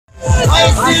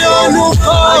see you no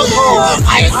go.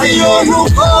 I see you no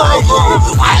go.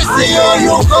 I see you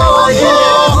no go.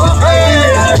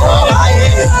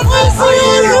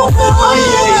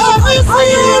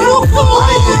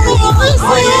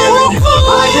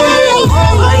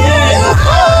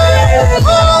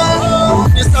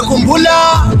 Nisakhumbula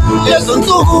lezo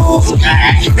nsuku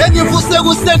engivuse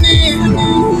kuseni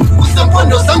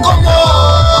kusempondo sankomo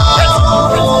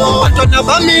bantwana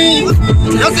bami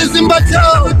nasizimbatha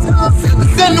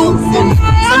senu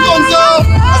sankonzo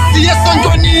asiye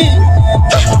sontoni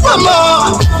mama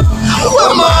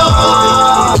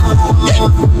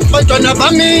bantwana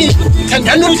bami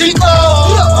thandana uthixo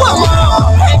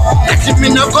nathi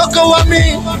mina gogo wami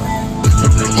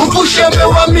ubushebe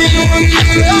wami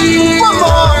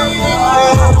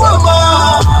mama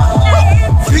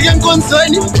fike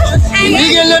enkonzweni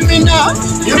inikele mina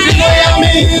impilo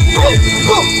yami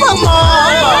mama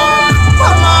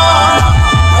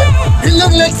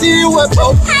inanglethiwe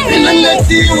bo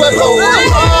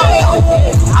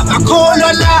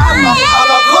abakholwa laba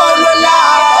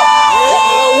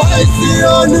I see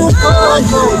you no go.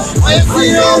 I see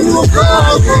you no go.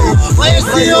 I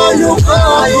see you no go.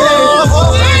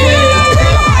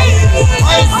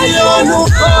 I see you no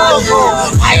go.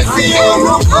 I see you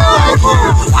no go.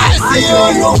 I see you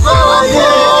no go.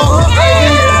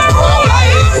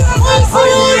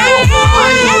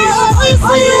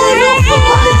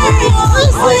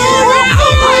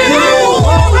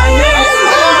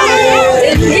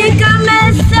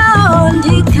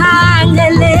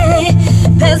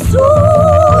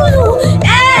 Pesulu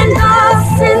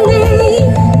endosini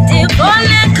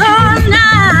dibone khona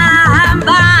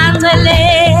bangcele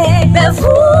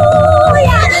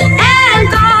bevuya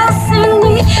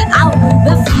endosini awu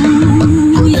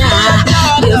bevuya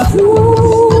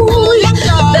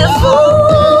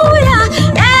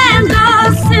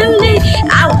endosini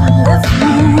awu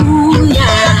bevuya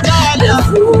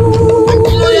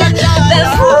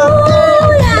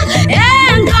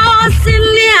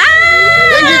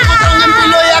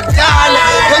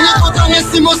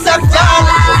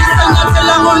musakdala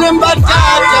isangathela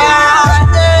ngolembatata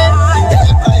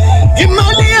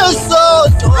imali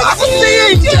yesoto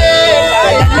akusiyintela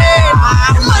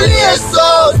imali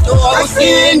yesoto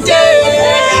akusiyintela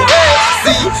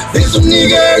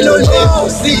bizumnikelo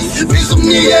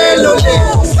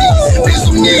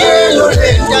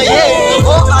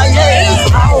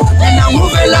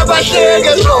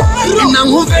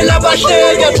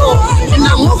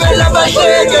Inanguvela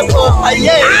bahleke bo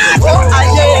aye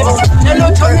Telo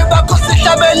chomi bako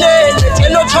sihlabelele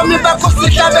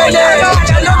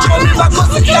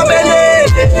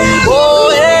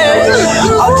oh yeah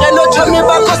telo chomi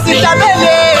bako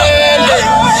sihlabelele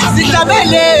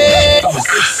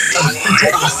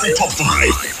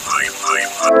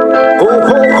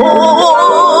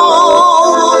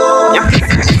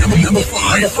Number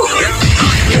 5.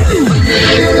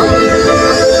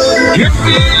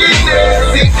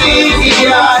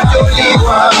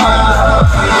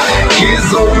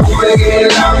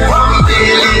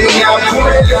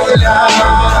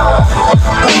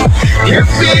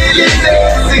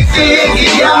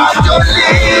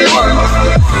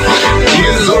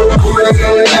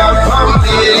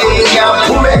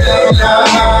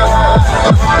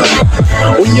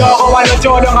 Unyoko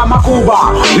walotsholo ngamakuba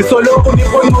lisoloku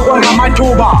nifonquko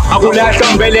ngamathuba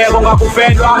akulahla mbeleko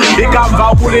ngakufenwa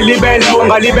ikamva ukulilibele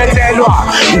ungalibethelwa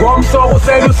ngomsoko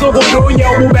selusuku lunye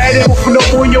ububele kufuna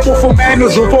omunye ubufumene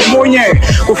uzupho omunye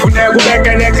kufuneka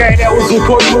ubekelekele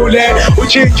uzuphonule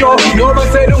utshintsho noma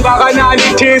selungakanani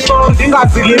thixo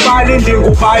ndingazilibali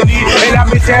ndingubani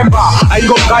elamithemba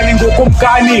ayingomkani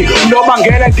ngukumkani noma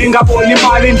ngela ndingaboni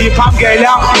imali ndiphangela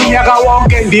unyaka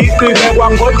wonke ndiyiqibe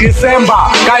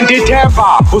kwangoDisemba kanti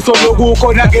themba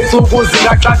usolokukho nangensuku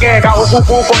zikaxakeka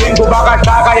ukukukho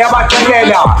ingxubakaxaka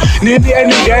yabaxelela nini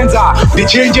eningenza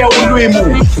nditshintshe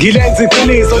ulwimu ngilenza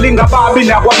iqiniso lingababi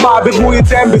nakwababi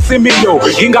kuyithemba isimilo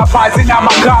ngingaphathi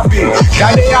namakhambi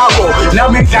dlale yakho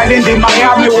nami ngidlale indima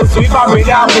yami uzuyibambe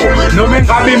lakho noma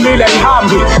engabe imile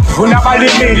ihambi vuna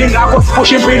abalimile ingakho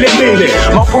sifusha impilo emile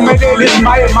mawuphumeleli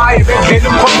isimayemaye bedlela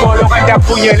umkhongolo kanti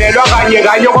aphunyelelwa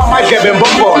kanye kwamadlebe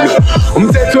embombolo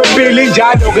umthetho wempilo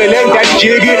injalo ke le nto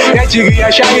yajiki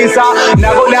yashayisa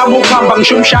nako lami ukuhamba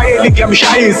ngisho umshayeli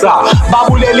ngiyamshayisa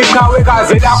babulela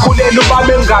iqhawekazi lakhulela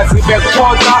ubabe ngazi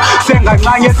bekuphoxa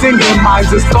sengancanye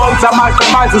singemanzi sicolsa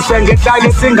amaqhamazi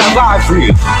sengehlanye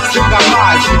singakazi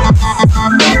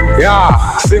ya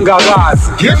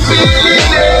singakazi ngifile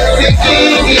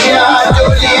sikingi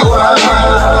yadoliwa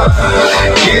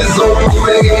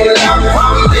ngizokubekela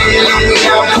phambili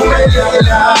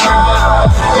ngiyaphumelela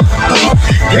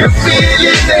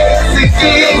ngifile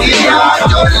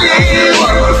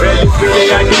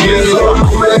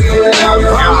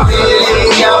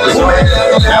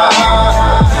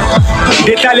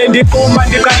Ndihlale ndiquma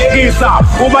ndiqalekisa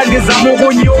kuba ndizama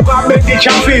ukunyuka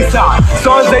bendijafisa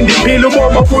soze ndiphile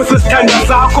ubomi obusisithandwa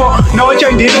sakho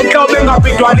notshe ndinenhlobo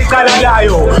engabhidwana icala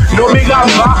layo noma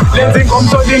ikamva lenza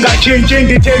ingomso ndingatshintshi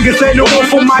ndithengisela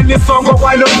ukufumana isongo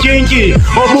kwalonkinki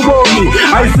obubomi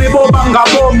ayisibo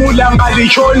bangabomi ulanga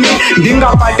litshoni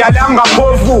ndingabhadalanga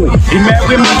phofu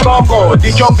ndimekwa imaxongo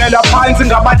ndijongela phansi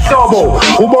ngabahlobo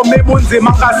ubomi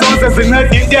bunzima ngasoze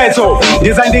zinceda intetho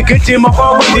ndiza ndigijima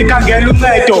koko ndikhangela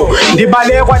uncedo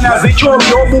ndibalekwa nazitshomi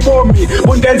obubomi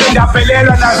bundenze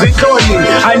ndaphelelwa nazintloni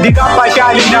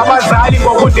andikabhatali nabazali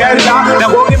ngokundenza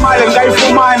nangoko imali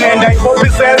ndingayifumane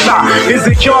ndayibophiseza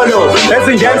izityholo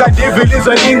ezindenza ndivile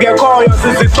izwe lingekhoyo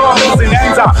zizixhobo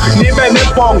ezinenza nibe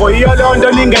nebhongo yiyo loo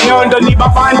nto ningeyonto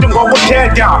nibabantu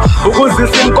ngokuthetha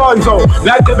ukuzisa inkonzo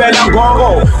lagqibela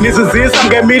ngoko nizizisa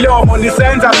ngemilomo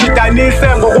nisenza sidanise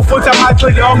ngokufutha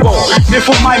amaxilongo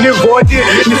nifumane ivoti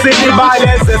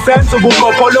nisilibale zesenza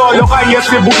ubuqophololo okanye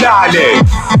sibulale.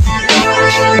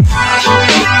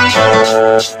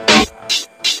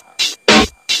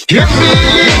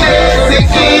 Ngempilile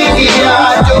sekingi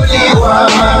yatoliwa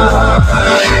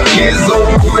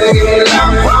ngizoqhubekela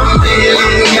phambili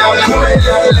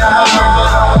ngiyaphumelela.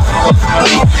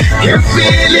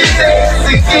 Ngempilile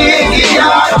sekingi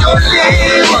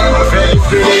yatoliwa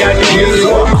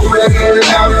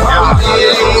ngizoqhubekela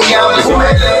phambili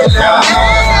ngiyaphumelela.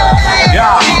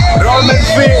 Yeah, Roman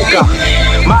Fika,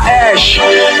 my Ash,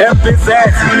 MPZ,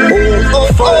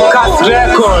 Focus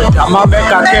Record, I'm a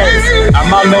mega case,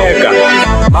 I'm a mega,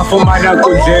 mafumana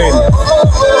kunjeni.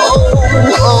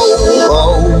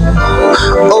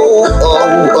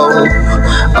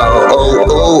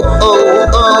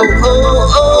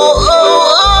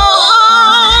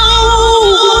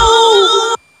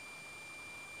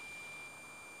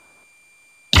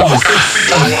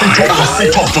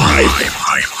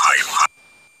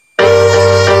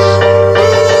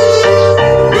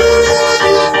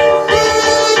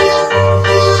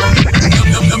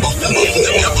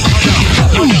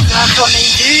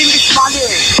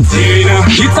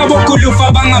 Ngitsa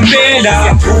bokulufa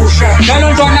bangampela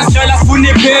Ngalo ntwana sihlala sifuna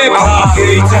iphepha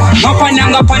Ngapha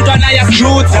nangapha ntwana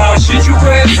yasihluta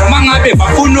Mangabe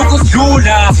bafuna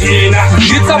ukusidlula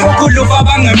Ngitsa bokulufa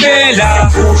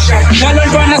bangampela Ngalo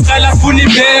ntwana sihlala sifuna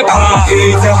iphepha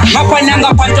Ngapha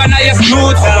nangapha ntwana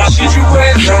yasihluta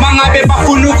Mangabe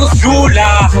bafuna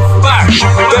ukusidlula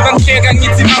Beba ngihleka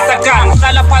ngithi masakanga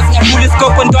Hlala phansi ngavula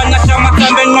isikopho ntwana hlama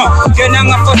thambe ngqo Ngena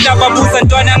ngafosta babuza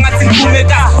ntwana ngathi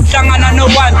ngiphumeka Hlangana no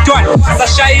one done,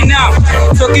 Sashai now.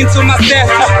 Talking to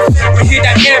myself, we hit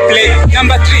an airplane.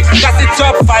 Number 3, got the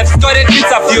top 5, started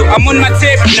interview. I'm on my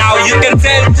tape now, you can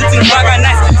tell it's in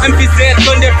nice. MPZ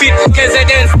on the beat,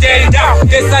 KZN stand down.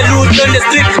 They salute on the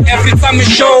street every time we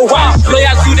show up.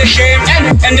 Loyal to the game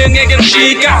and the nigga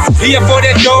chicas here for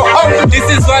the door. Oh, this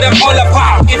is what I'm all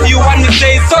about. If you want me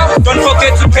say so, don't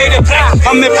forget to pay the price.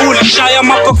 I'm a bully, shy,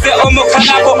 I'm a coxe, omo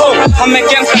kanabo. Oh, I'm a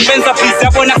gangster, Benza, please, I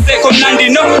wanna say come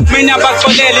Nandi, no. Mina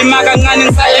bakholele makangani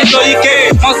ngisayento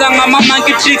ike Mawuzanga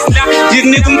mamanki chicks la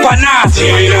ngikunika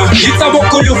umphanazi Ngitsa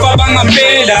bokulufa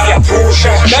bangampela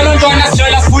Ngalo ntwana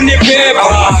sihlala sifuna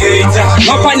iphepha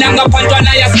Ngapha nangapha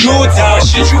ntwana yasihluta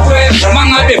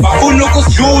Mangabe bafuna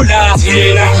ukusidlula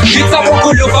Ngitsa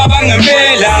bokulufa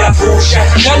bangampela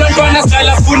Ngalo ntwana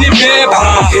sihlala sifuna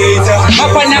iphepha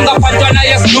Ngapha nangapha ntwana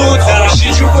yasihluta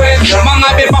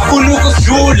Mangabe bafuna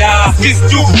ukusidlula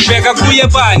Beka kuye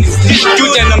bani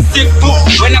student, I'm sick boo.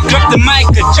 When I drop the mic,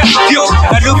 I just feel.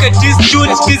 I look at this dude,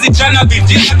 it's busy trying to be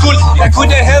this cool. Like who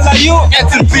the hell are you?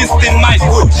 Acting beast in my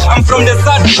hood. I'm from the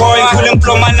south boy, pulling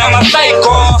plumber, I'm a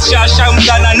psycho. Shasha,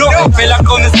 no, fella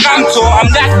on his canto. I'm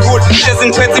that good,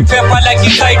 chasing petty pepper like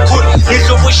it's like good.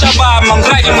 I'm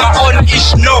riding my own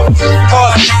ish, no.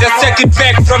 Cause let's take it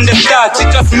back from the start.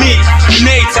 It's just me,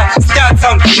 nature, start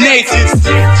some natives.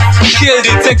 Killed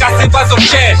it, take a sip of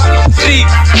cash. 3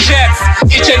 checks,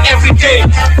 each and every day.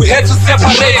 We had to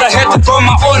separate, I had to go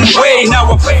my own way.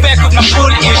 Now I'm back with my full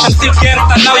ish. I'm still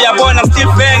gangster, now you're born, I'm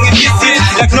still banging this shit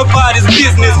like nobody's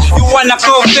business. You wanna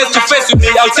go face to face with me,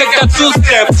 I'll take that 2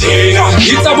 steps.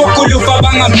 It's a bokulufa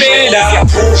bangampela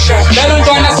Ngalo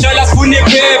ntwana sihlala sifuna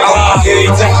iphepha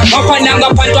Ngapha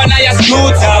nangapha ntwana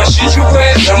yasihluta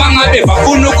Mangabe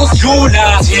bafuna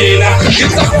ukusidlula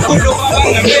It's a bokulufa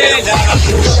bangampela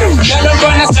Ngalo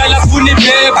ntwana sihlala sifuna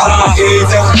iphepha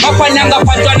Ngapha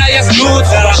nangapha ntwana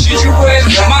yasihluta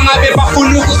Mangabe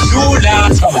bafuna ukusidlula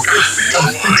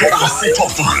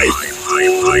Top 5.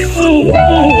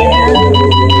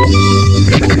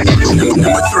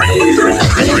 Number 3.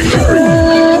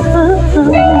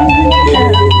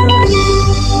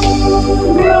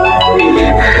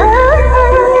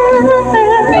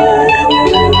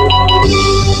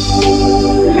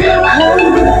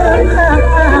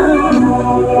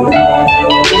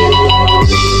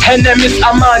 Her name is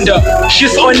Amanda.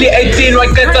 She's only 18.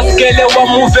 Waketa skele wa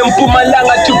move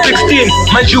Mpumalanga to 16.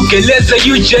 Manjugeleza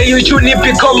UJ ujuni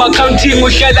become accounting.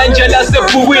 Ushela njela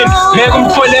sepuwin.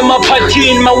 Megumfole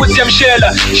mapatin mawuti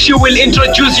mshela. She will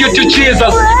introduce you to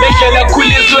Jesus. Meshela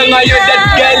kuliswe ngayo,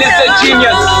 that girl is a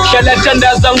genius. Shala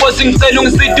tandaza ngosi ngicela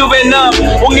ungisiduwe nami.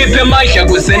 Ungiphe masha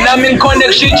kuse nami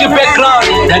ngiconnection to background.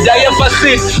 Nadaye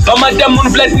fasit.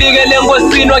 Bamadamun flat nigele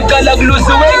ngosini waqala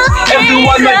kuluzi weight.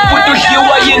 Everyone waput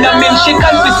udliwa yina min. She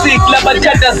can't be sick.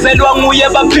 Labatata zelwa nguye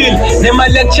baphil. Nema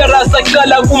lecturers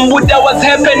aqala kumbuta what's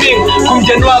happening.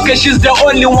 Kumjeni wakhe she's the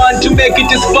only one to make it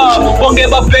this far. Bonge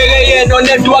babheke yena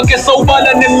onedi wakhe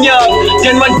sowubala neminyaka.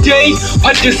 Then one day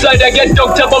I decide I get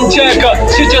doctor bamcheka.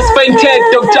 She just fainted.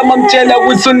 Doctor mamtshela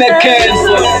ukuthi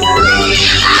une-cancer.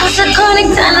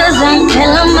 Asikonekthanda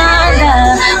zangiphela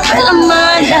amandla, phela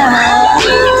amandla.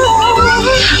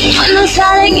 Wena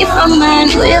ngihlale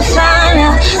ngifamani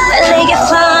kuyafana, vele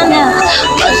kuyafana.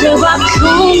 Waze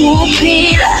kwabuhlungu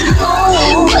ukuphila,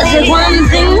 waze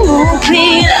kwanzima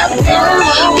ukuphila.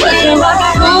 Waze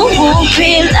kwabuhlungu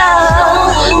ukuphila,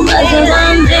 waze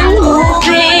kwanzima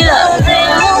ukuphila.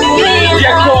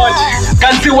 Yeah, God.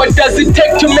 Can't see what does it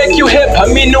take to make you happy. I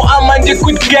mean, no Amanda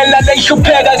could get la like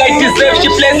Shupega. I deserve she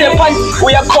plays a part.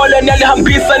 We are calling El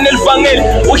Hambisa Nel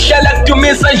Vangel. We shall like to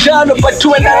miss a genre, but to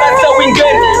another wing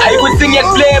game. I would sing a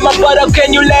play, my brother.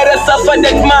 Can you let us suffer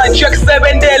that man? Check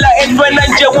 7 dela and when I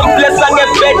just won't bless on a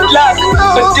bed luck.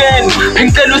 But then,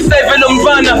 Pinkelu 7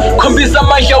 Umvana. Kombisa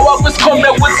Maja was come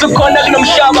with Sukona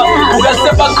Shaba.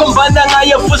 Ugaseba Kombana,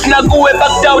 I have Fusna go back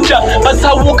down. But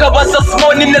Sawuka was a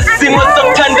small in the singers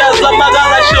of Tandas.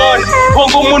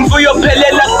 Bongo munvu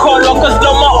yophelela kholwa cause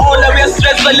noma ola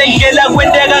uyastressa lengela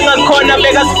kwenteka ngakhona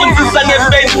bekasifundzisa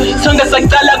ngefaith sonke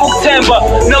saqala kukuthemba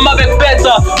noma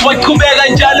bekubetha waqhubeka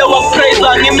njalo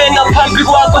wakupraisa ngime ngaphambi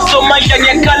kwakho so manje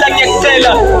ngiyakhala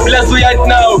ngiyakutela plus uyathi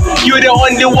now you the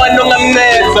only one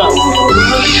ongamnceda.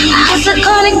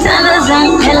 Asikonekthanda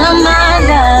zangiphela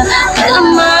amandla, phela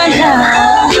amandla.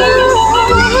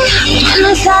 Wena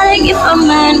ngihlale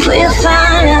ngifamani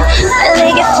kuyafana,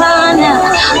 vele kuyafana.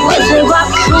 Waze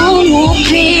kwabuhlungu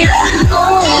ukuphila,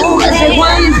 waze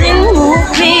kwanzima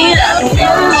ukuphila.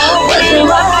 Waze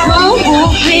kwabuhlungu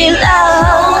ukuphila,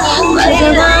 waze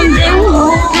kwanzima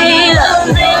ukuphila.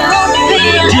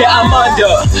 Dear Amanda,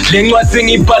 le ncwadi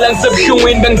ngiyibhala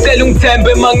ngisebuhlungwini bengicela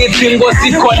ungithembe mangithi inkosi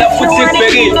ikhona futhi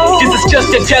ikubhekile. This is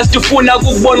just a test ufuna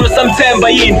ukubona usamthemba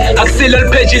yini akusilo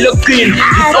lipheji lokugcina.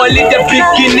 It's only the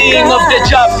beginning of the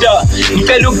chapter.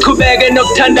 Ngicela ukuqhubeke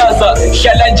nokuthandaza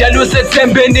hlala njalo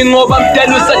usethembeni ngoba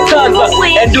mdala usathanza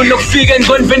and unokufika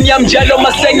engqondweni yami njalo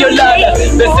masenyolala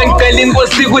bese ngicela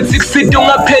inkosi ukuthi kuside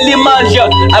ungapheli imandla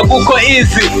akukho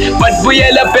easy but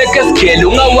buyela back esigele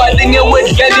ungawali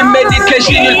ngewedlala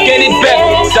medication you'll get it back.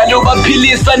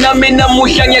 Salubaphilisa nami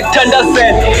namuhla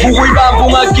ngiyakuthandazela ukuyibamba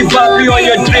ungagive up on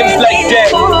your dreams like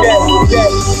that.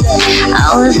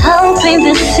 I was hoping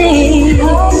to see,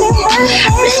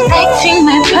 respecting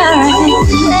my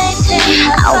parents.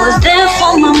 I was there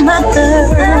for my mother.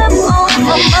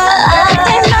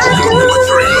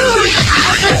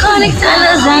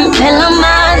 Asikonekthanda zangiphela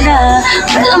amandla,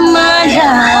 phela amandla.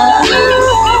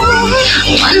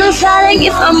 Wena ngihlale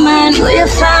ngifamani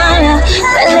kuyafana,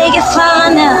 vele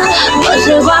kuyafana.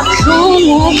 Waze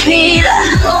kwabuhlungu ukuphila,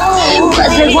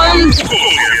 waze kwanzima.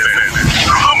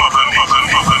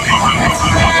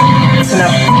 Listen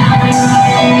up.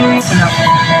 Listen up.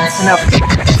 Listen up.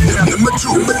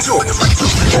 Mature. Listen up.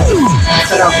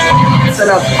 Listen up. Listen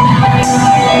up.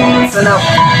 Listen up.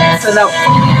 Listen up.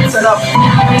 Listen up.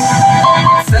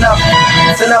 Listen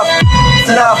up.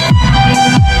 Listen up.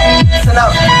 Listen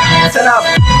up. Listen up.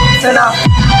 Listen up.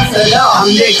 I'm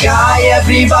the guy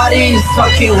everybody is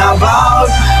talking about.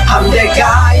 I'm the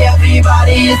guy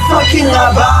everybody is talking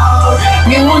about.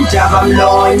 Ngingunjaba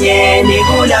mlonye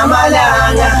nikula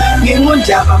malanga.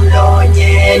 Ngingunjaba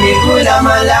mlonye nikula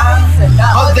malanga.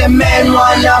 All the men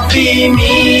wanna be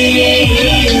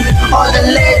me. All the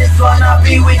ladies wanna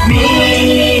be with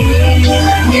me.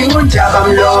 Ngingunjaba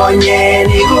mlonye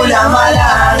nikula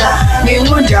malanga.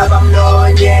 Ngingunjaba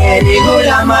mlonye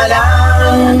nikula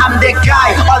malanga. I'm the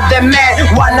guy, all the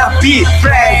men wanna be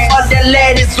friends. All the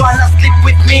ladies wanna sleep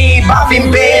with me.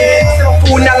 Bavimbe,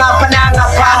 sefuna ngapha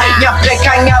nangapha.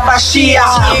 Ngiyabheka ngiyabashiya.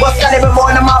 Wasale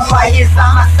bebona amavayisa.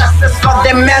 Ama-success got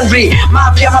them angry.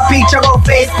 Mafia my picture on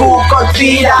Facebook, on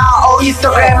Twitter, or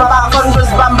Instagram. About Congress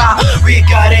Bamba. We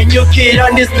got a new kid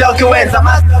on this block, you ends a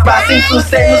master passing to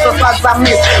say who's a fast I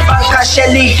miss. Banka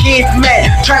Shelly hit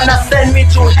man, tryna send me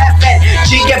to heaven.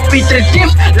 She get Peter Tim,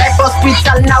 life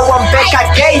hospital, now I'm back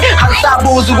again. Hansa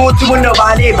Buzu go to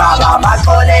Nobani, Baba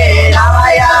Bakole,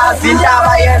 Lavaya,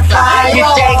 Zindavaya, you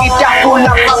take it up, pull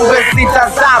up from the Zita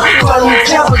Zam, call me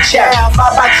double check,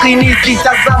 Baba Trini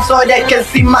Zita Zam, so they can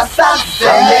see my son.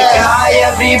 I'm the guy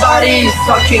everybody is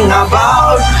talking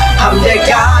about. I'm the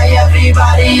guy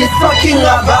everybody is talking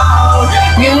about.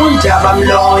 Ngimundaba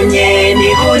mlonye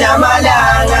nikula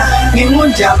malanga.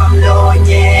 Ngimundaba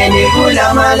mlonye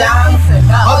nikula malanga.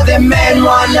 All the men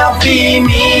wanna be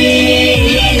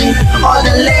me. All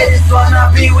the ladies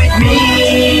wanna be with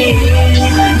me.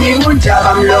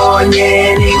 Ngimundaba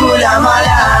mlonye nikula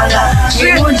malanga.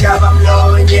 Ngimundaba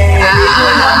mlonye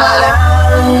nikula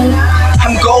malanga.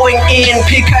 I'm going in,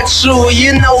 Pikachoo,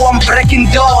 you know I'm breaking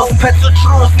doors. Petrol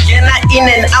truth, in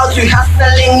and out, we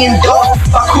hustling indoors.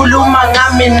 Bakuluma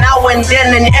ngami now and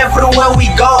then and everywhere we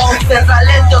go.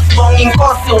 Senzalento sponging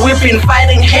cost, we've been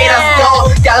fighting haters though.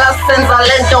 Dala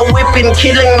Senzalento, we've been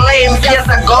killing lames years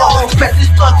ago.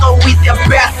 Specistoto with the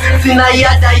best, Sina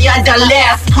yada yada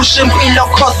less. Pushing pillow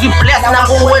cause we blessed, now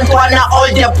we went one all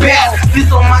the best.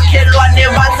 Siso makelo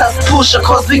never tas push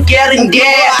cause we getting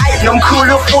there.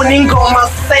 Nomkulu funingo. My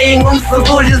saying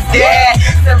Umsabul is there.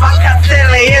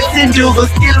 Sevakatele, yes, Indugo,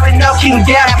 still we're knocking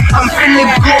down. I'm feeling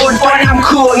good, but I'm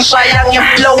cool. And Shayang, you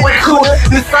flow it cool.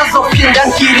 Misazo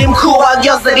Pindan, Kirim cool. I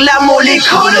guess the Lamoli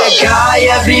cool. I'm the guy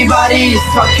everybody is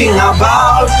talking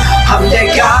about. I'm the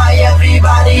guy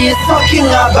everybody is talking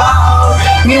about.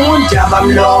 Ngimundaba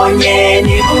mlonye,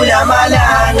 nikula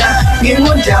malanga.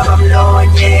 Ngimundaba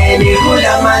mlonye,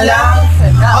 nikula malanga.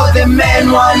 All the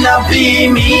men wanna be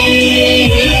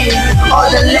me. All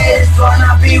the ladies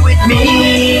wanna be with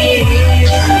me.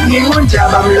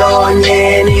 Ngimundaba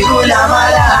mlonye, nikula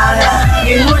malanga.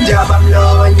 Ngimundaba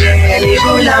mlonye,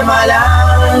 nikula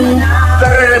malanga.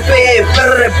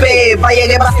 Perrepe,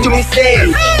 bayeke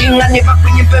basidumise. Ingane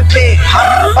bakunye pepe.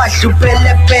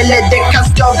 Bashupele pele, they can't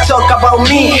stop talk about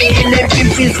me. Ile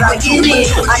pipi zakini,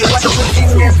 I want to put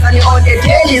in the sun on the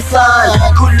daily sun.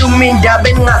 Kuluminda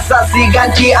ben ngasazi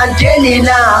ganti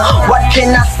Angelina. What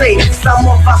can I say? Some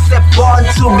of us are born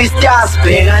to be stars.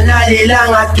 Pega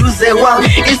nalilanga duze wang.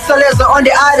 Isolezo on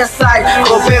the other side.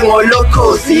 Kopengo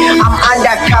lokosi. I'm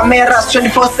under cameras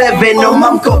 24/7. No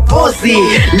mam koposi.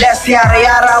 Let's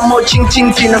yara mo ching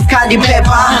ching tina candy pepper.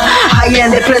 I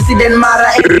am the president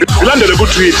Mara. Landele ku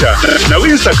Twitter, na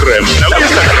Instagram.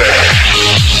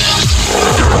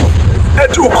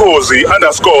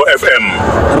 @UKHOZI_FM.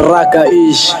 Raka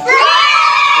ish.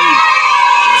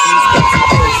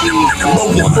 Into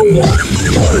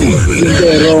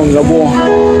wrong yabo.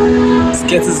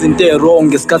 Sketches izinto wrong,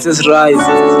 ngesikhathi esiright.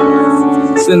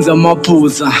 Senza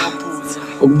amaphutha.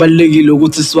 Okubalekile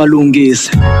ukuthi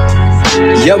siwalungise.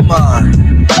 Yeah man.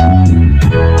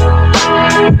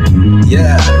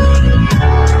 Yeah.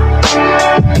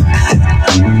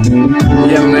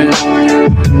 Yeah man.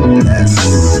 Yes.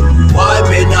 Why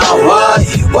me now? Why?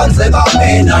 Kwenzeka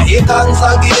mina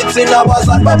ikansa kithi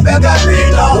nabazali babheka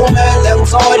mina. Kumele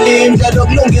ngithole indlela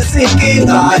yokulungisa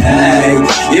inkinga.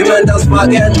 Hey, even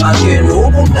dasibhakeni ngakeni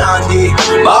ubumnandi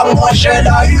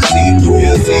bangoshela izinto.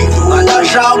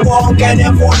 Ngadasha konke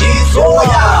nemfundiso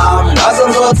yami. Ngaze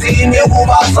ngizothini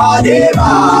kubazali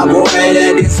bami.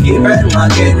 Kumele ndiskiphe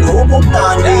ngakeni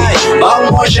ubumnandi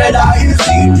bangoshela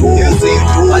izinto.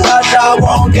 Ngadasha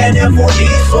konke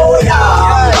nemfundiso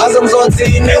yami. Ngaze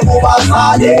ngizothini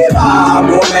kubazali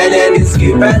bami. Kumele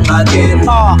ndiskiphe ngakeni.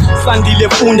 Sandile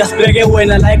funda sibheke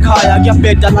wena la ekhaya.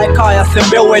 Kuyabheda la ekhaya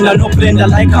sembe wena no blender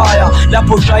la ekhaya.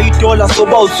 Lapho shaya idola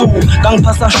soba u2.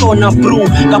 Kangiphasa shona bro.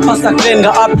 Ngaphasa Glen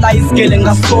nga-apply isigele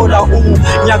ngasola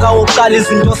nyaka wokuqala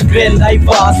izinto sigrand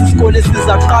live isikole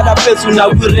sizaqala phethu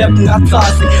nakwi-rap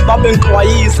ngathasi babe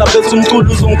ngixwayisa bethi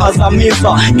umculo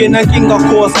uzongiphazamisa ngena nkinga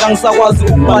khosi kangisakwazi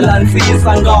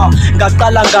ukubalansisa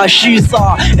ngaqala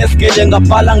ngashisa esigele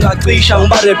ngabhala ngacisha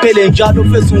ngibarephele njalo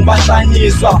phethu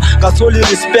ngibahlanisa ngathola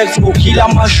i-respect ngokukhila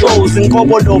ama-shows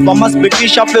ngikobolova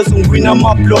masibhekisha phethu ngiwina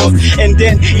ama-blows and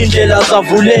then indlela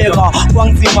zavuleka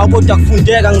kwanzima kodwa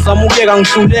kufundeka ngizamukeka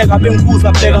ngihluleka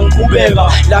bengibuza bheka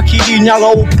ngiqhubeka lakhile inyaka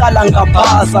wokuqala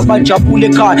ngaphasa bajabule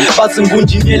ekhaya bathi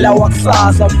ngunjinela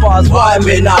wakusasa mfazi. Why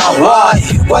mina? Why?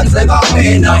 Kwenzeka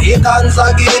mina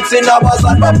ikansa kithi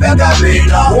nabazali babheka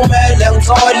mina. Kumele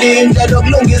ngithole indlela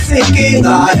yokulungisa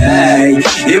inkinga. Hey,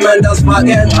 even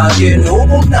dasibhakeni ngakeni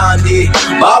ubumnandi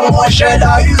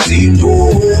bangoshela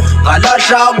izinto.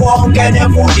 Ngalahla konke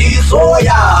nemfundiso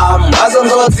yami. Ngaze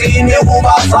ngizothini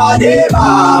kubazali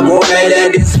bami. Kumele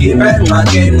ndiskiphe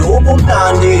ngakeni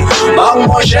ubumnandi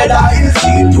bangimoshela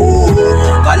izinto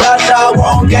ngalahla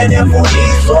konke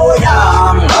nemfundiso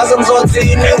yami ngaze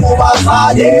ngizothini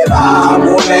kubazali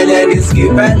bami kumele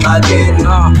ngiskiphe engxakini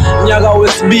nyaka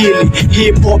wesibili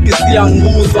hip hop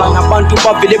isiyangibuza nabantu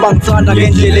bavele bangithanda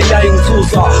ngendlela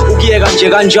eyayingithusa ukuyeka nje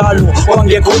kanjalo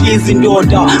kwangekho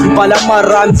izindoda ngibhala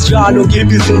ama-rhymes njalo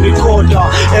ngibhizi ngirecorda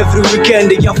every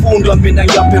weekend ngiyafundwa mina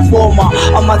ngiyaperforma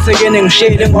amathekene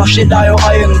ngishele ngiwashelayo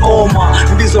ayengiqoma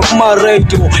ngibizwa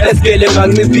kuma-radio esigele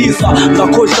nganciphisa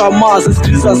ngakhohlwa amazi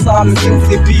esidiliza sami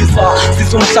singisiphisa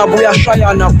sithi umhlaba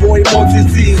uyashayana boy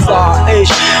mothithisa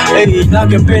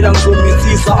nangempela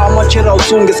ngizomithisa amachera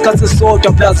uthunga ngesikhathi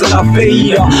esisodwa plaza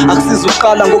ngafeyila akusiza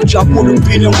uqala ngokujabula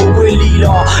uphile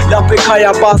ngokwelila lapha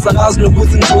ekhaya baza ngazi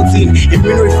nokuthi ngizothini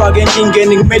impilo ifake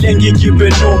enkingeni kumele ngiyikhiphe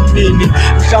nomnini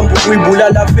mhlawumbe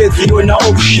ukuyibulala fethi yona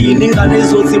option ingane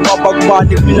izothi baba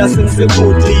kubani mina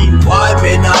sengisegodlini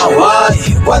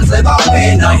why kwenzeka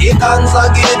mina ikansa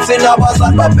kithi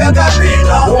nabazali babheke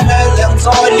mina kumele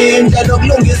ngithole indlela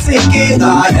yokulungisa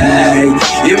inkinga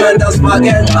imenda sibake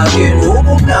engxakini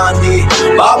ubumnandi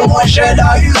bangimoshela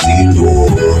izinto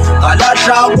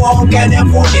ngalahla konke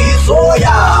nemfundiso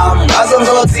yami ngaze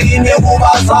ngizothini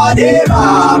kubazali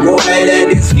bami kumele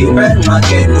niskiphe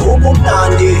engxakini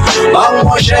ubumnandi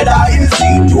bangimoshela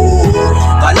izinto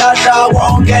ngalahla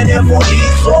konke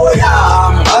nemfundiso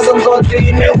yami ngaze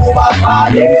ngizothini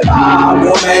kubazali bami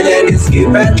kumele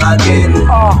niskiphe engxakini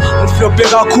ngiflophe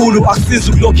kakhulu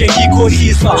akusiza ukulokhe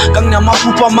ngikhohlisa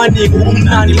kanginamaphupha amaningi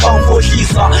ubumnandi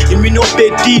bangifohlisa imina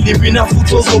obedile mina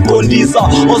futhi ozoqondisa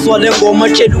ozwa le ngoma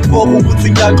tshela ugogo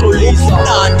ukuthi ngiyaxolisa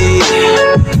ubumnandi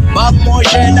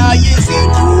bangimoshela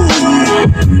izinto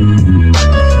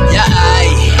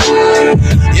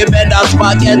imenda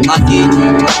sibake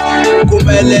engxakini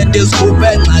kumele ndizikhuphe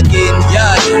engxakini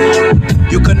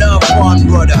you can have fun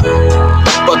brother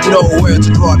but know where to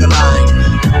draw the line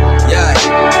yeah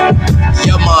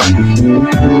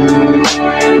man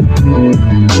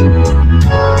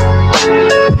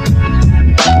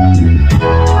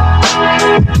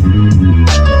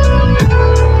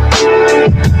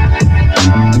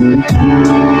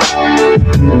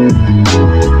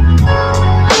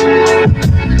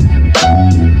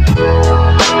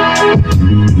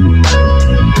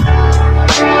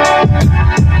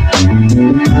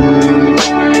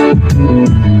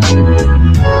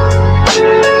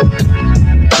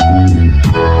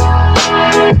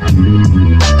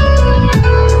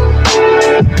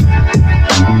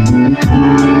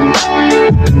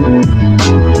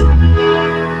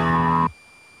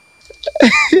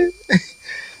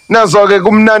nazo-ke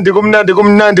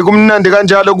kumnandi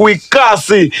kanjalo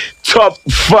kuyikasi top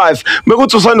 5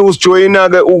 mekuthi usanda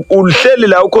ukusijoyina-ke uhleli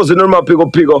la ukhozi noma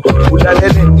phiko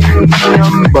ulalele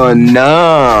INumba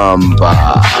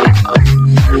Numba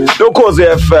UKHOZI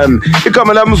FM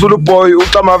igama lami Zulu boy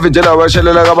ucamave nje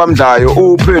labashelela kabamdlayo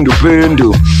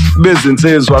uphendu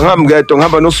bezinsizwa ngamngedwa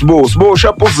ngihamba noSibo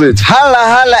sharp opposite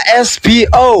hala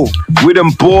SPO with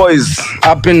them boys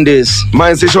up in this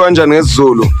manje sisho kanjani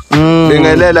ngesiZulu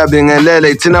bingelela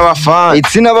ithina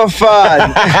abafana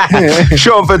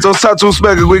sure mfethu osathu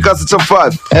usibeke kuyikasi top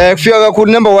 5 kufika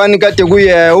kakhulu number 1 kade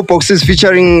kuye uBoxes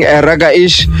featuring Raga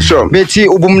Ish sure. bethi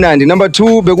ubumnandi number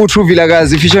 2 beku Tru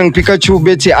Vilakazi featuring Pikachoo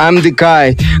bethi I'm the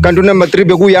guy kanti number 3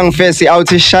 beku Young Face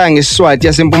out eshaya ngeSiswati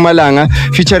yaseMpumalanga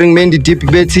featuring Mendy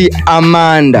Deep bethi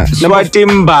Amanda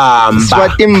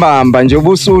Swati Mbamba nje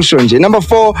ubususho nje number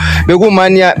 4 beku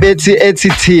Mania bethi ethi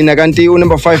thina kanti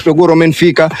number 5 beku Roman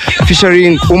Fika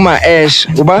featuring Uma Ash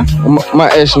ne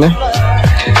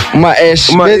Uma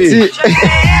Ash bethi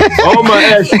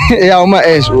Uma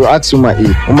Ash athi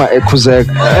Uma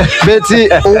ekhuzeka bethi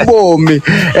ubomi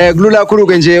kulula kakhulu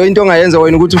ke nje into ongayenza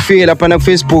wena ukuthi ufike lapha na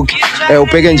Facebook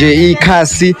ubheke nje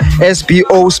ikhasi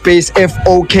SPO space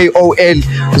FOKOL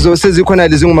uzosezikhona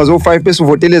lezi ngoma zo 5 bese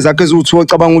uvotele zakhe ezu2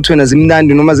 ocabanga ukuthi wena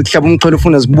zimnandi noma zihlaba umxholo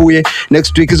ufuna zibuye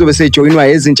next week izobe sejoinwa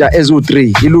ezintsha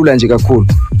ezu3 ilula nje kakhulu.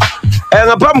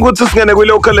 Ngaphambi ukuthi singene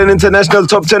kwi-local and international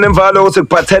top 10 emvalo ukuthi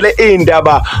kuphathele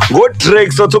indaba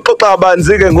ngoDrake sothi uxoxa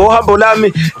abanzi ke ngohambo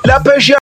lami lapha